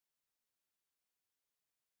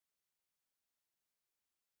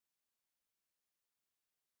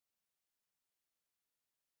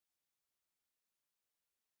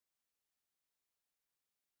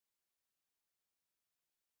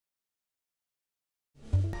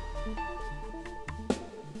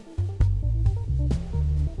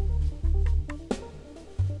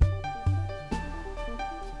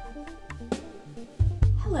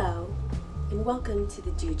and welcome to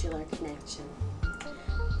the Dudular Connection.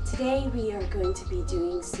 Today we are going to be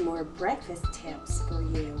doing some more breakfast tips for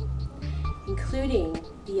you, including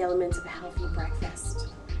the elements of a healthy breakfast.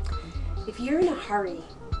 If you're in a hurry,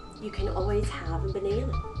 you can always have a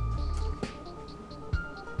banana.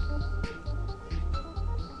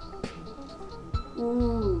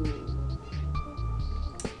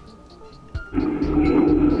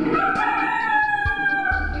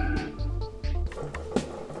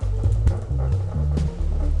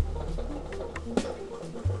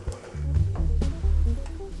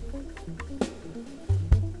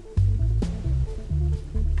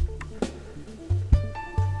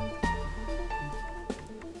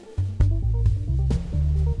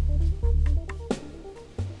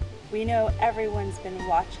 We know everyone's been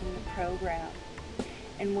watching the program,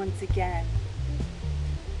 and once again,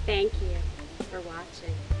 Thank you for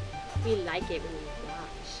watching. We like it when you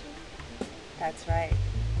watch. that's right.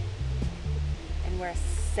 And we're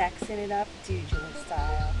sexing it up Dudular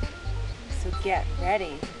style. So get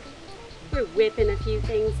ready. We're whipping a few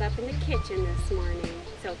things up in the kitchen this morning,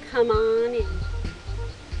 so come on in.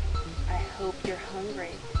 I hope you're hungry.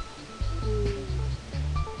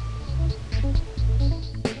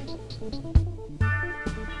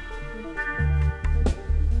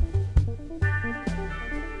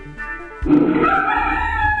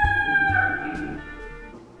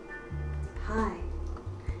 Hi,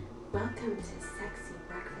 welcome to Sexy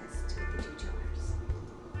Breakfast with the Dudulars.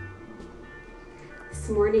 This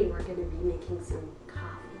morning we're going to be making some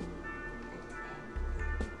coffee and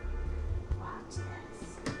eggs. Watch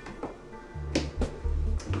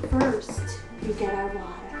this. First, we get our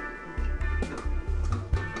water.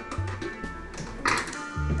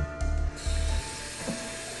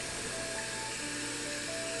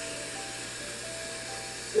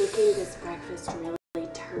 Making this breakfast really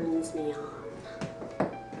turns me on.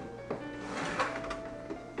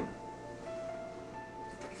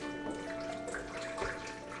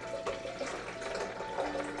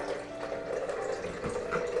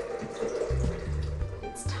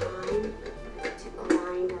 It's time to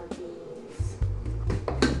grind our beans.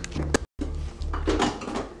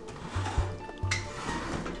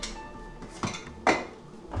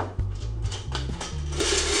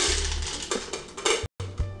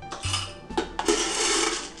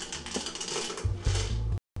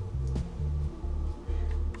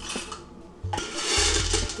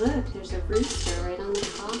 Look, there's a rooster right on the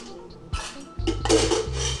coffee.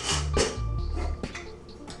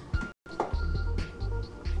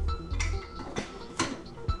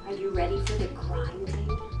 Are you ready for the grinding?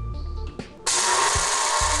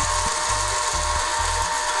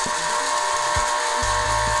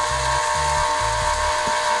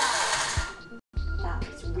 That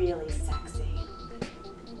was really sexy.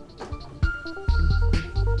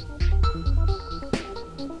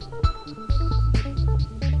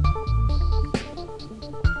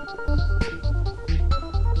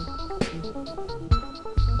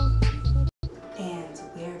 And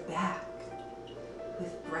we're back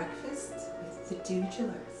with breakfast with the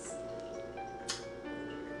Dudulars.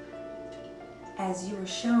 As you were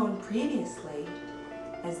shown previously,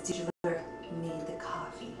 as Dudular made the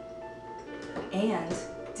coffee and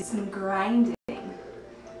did some grinding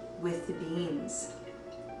with the beans,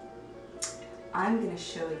 I'm going to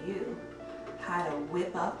show you how to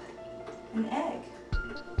whip up an egg.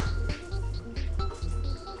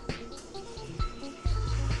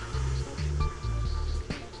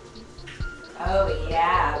 Oh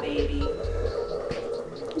yeah, baby.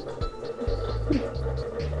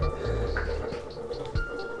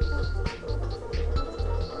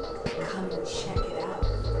 Come and check it out.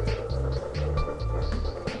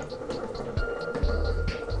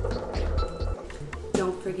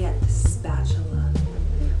 Don't forget the spatula,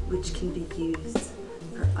 which can be used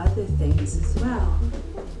for other things as well.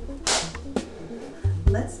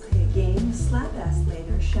 Let's play a game of slap ass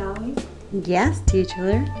later, shall we? Yes,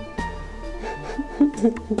 Dudular.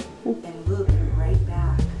 And we'll be right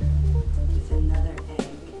back with another egg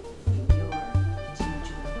in your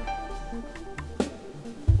Dudular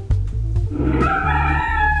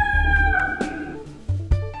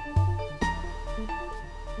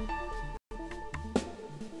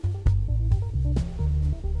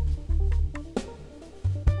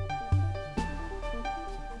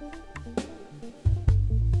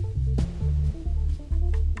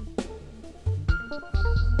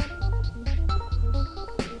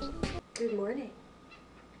Good morning.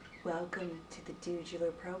 Welcome to the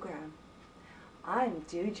Dudular program. I'm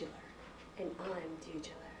Dudular. And I'm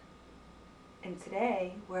Dudular. And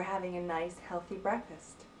today we're having a nice healthy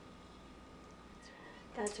breakfast.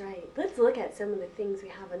 That's right. Let's look at some of the things we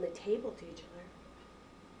have on the table, Dudular.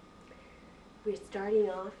 We're starting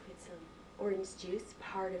off with some orange juice,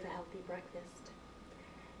 part of a healthy breakfast.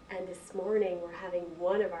 And this morning we're having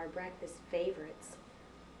one of our breakfast favorites,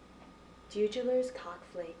 Dudular's cock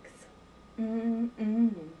flakes.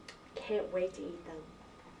 Can't wait to eat them.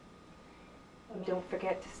 And don't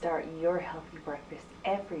forget to start your healthy breakfast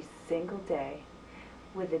every single day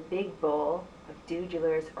with a big bowl of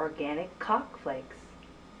Dudular's organic cock flakes.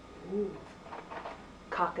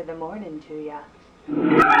 Cock of the morning to ya.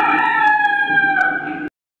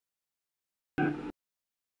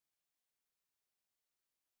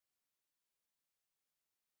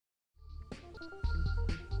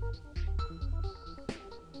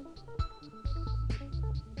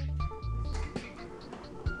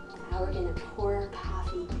 Now we're going to pour our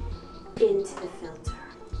coffee into the filter.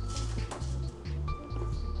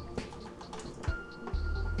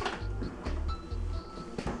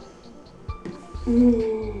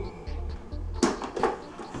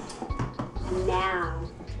 Now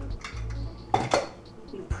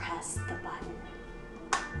we press the button.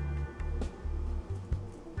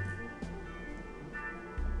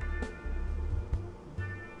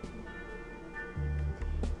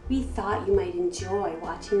 We thought you might enjoy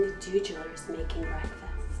watching the Dudulars making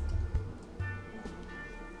breakfast.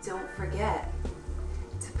 Don't forget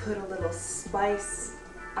to put a little spice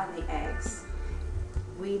on the eggs.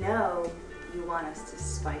 We know you want us to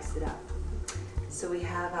spice it up. So we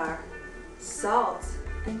have our salt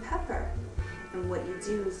and pepper. And what you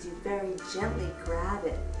do is you very gently grab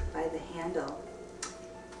it by the handle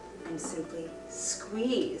and simply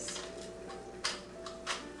squeeze.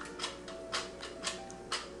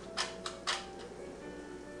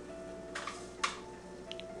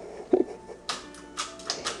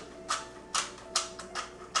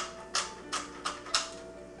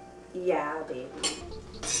 Yeah, baby.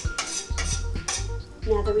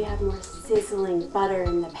 Now that we have more sizzling butter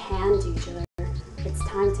in the pan, Dudular, it's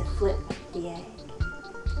time to flip the egg.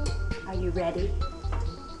 Are you ready?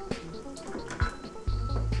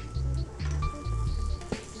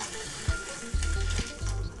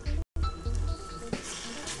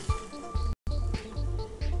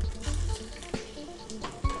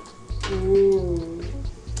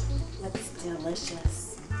 Looks delicious.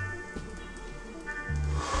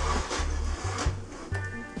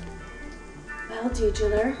 Well,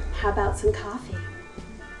 Dudular, how about some coffee?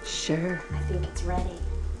 Sure. I think it's ready.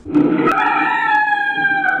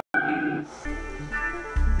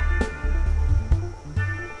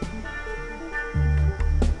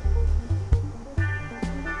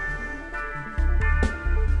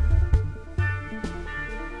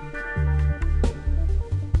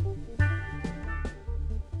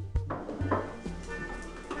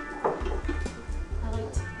 I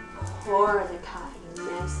like to pour the coffee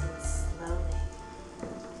nice and slowly.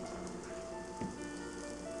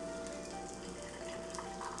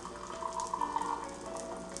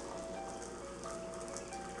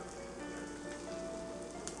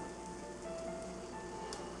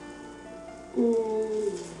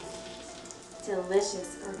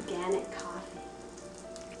 Delicious organic coffee.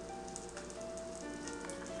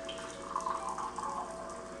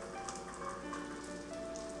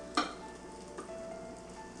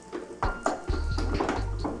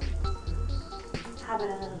 How about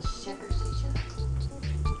a little sugar,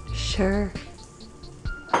 Dudular? Sure.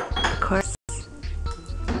 Of course.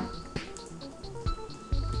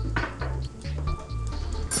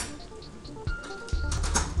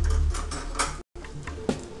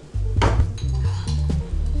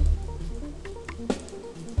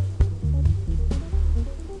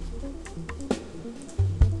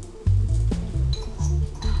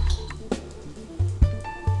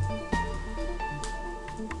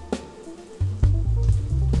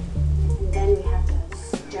 And then we have to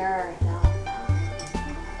stir it up.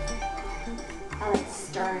 I like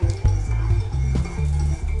stirring things up.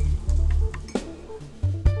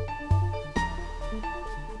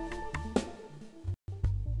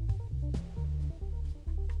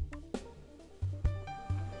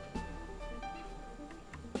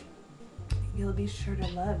 You'll be sure to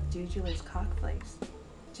love Dudular's cock flakes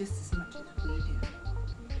just as much as we do.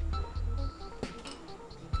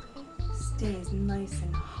 Stays nice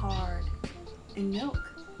and hard in milk.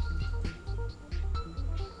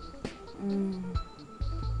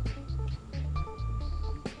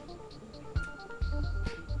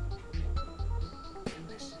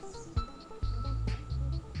 Delicious.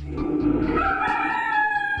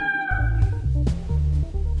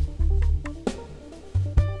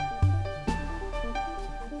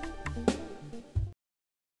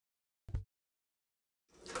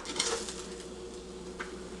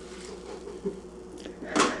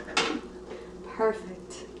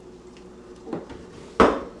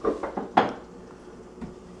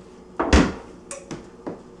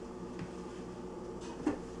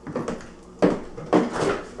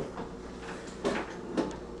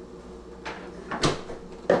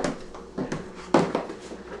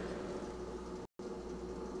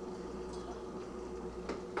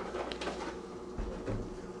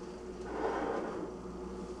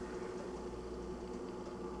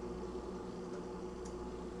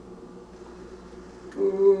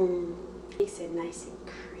 nice and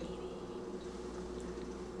creamy.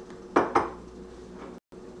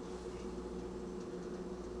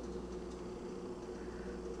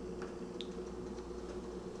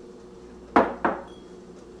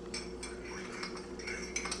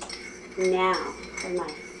 Now for my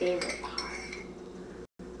favorite part.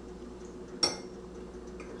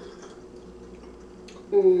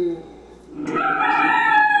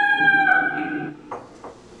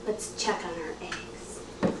 Let's check on our eggs.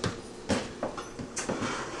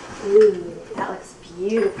 Ooh, that looks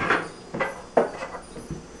beautiful. I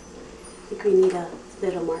think we need a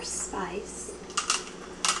little more spice.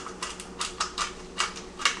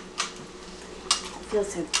 It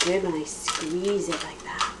feels so good when I squeeze it like that.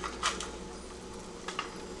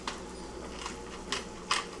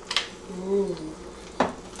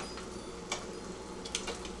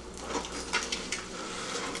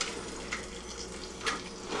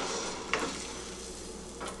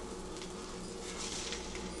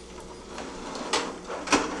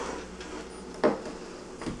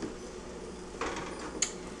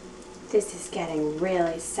 This is getting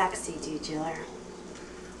really sexy, Dudular.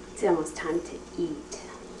 It's almost time to eat.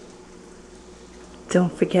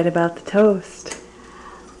 Don't forget about the toast.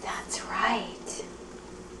 That's right.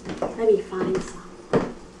 Let me find some.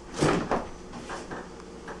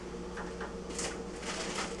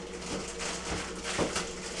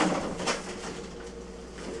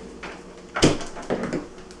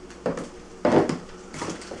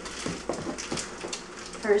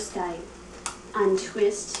 First, I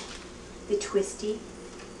untwist the twisty.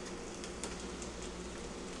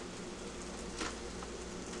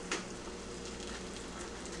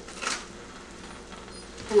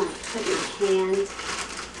 And I put my hand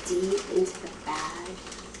deep into the bag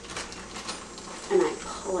and I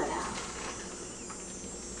pull it out.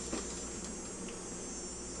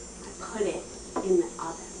 I put it in the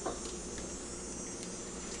oven.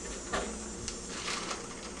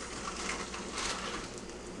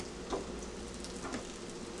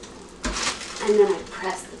 And then I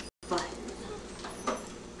press the button.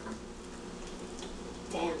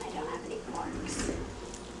 Damn, I don't have any forks.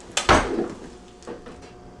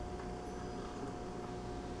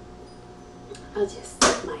 I'll just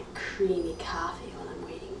sip my creamy coffee while I'm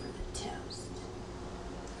waiting for the toast.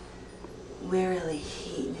 We're really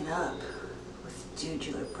heating it up with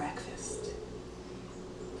Dudular breakfast.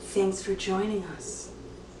 Thanks for joining us.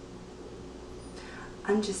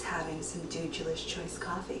 I'm just having some Dudular's Choice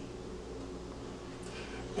coffee.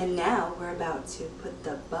 And now we're about to put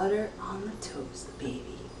the butter on the toast,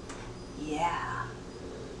 baby. Yeah.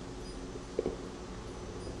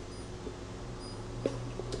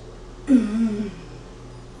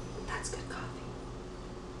 That's good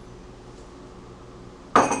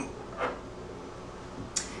coffee.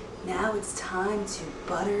 Now it's time to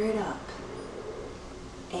butter it up.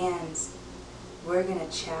 And we're gonna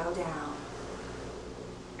chow down.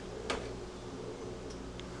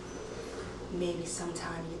 Maybe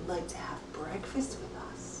sometime you'd like to have breakfast with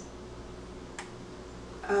us.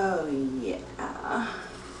 Oh yeah.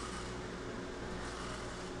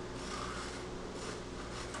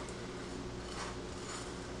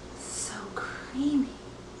 So creamy.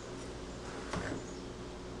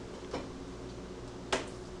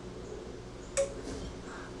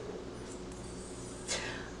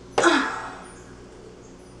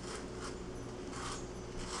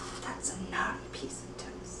 That's a gnarly piece of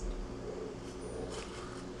toast.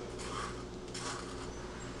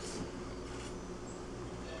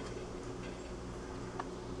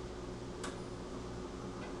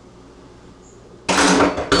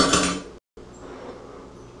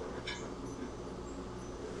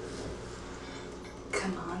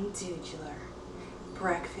 Come on, Dudular.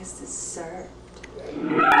 Breakfast is served.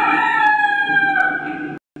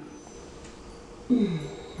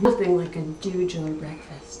 Nothing like a Dudular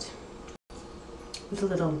breakfast with a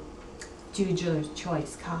little Dudular's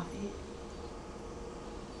Choice coffee.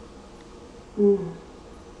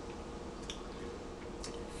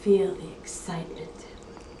 Feel the excitement.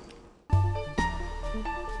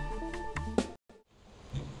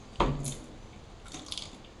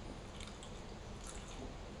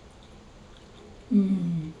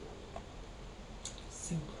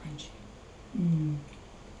 So crunchy.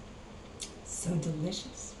 So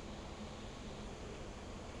delicious.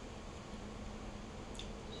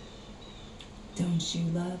 Don't you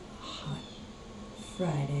love a hot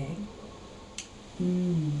fried egg?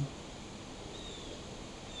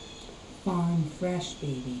 Farm fresh,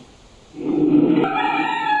 baby.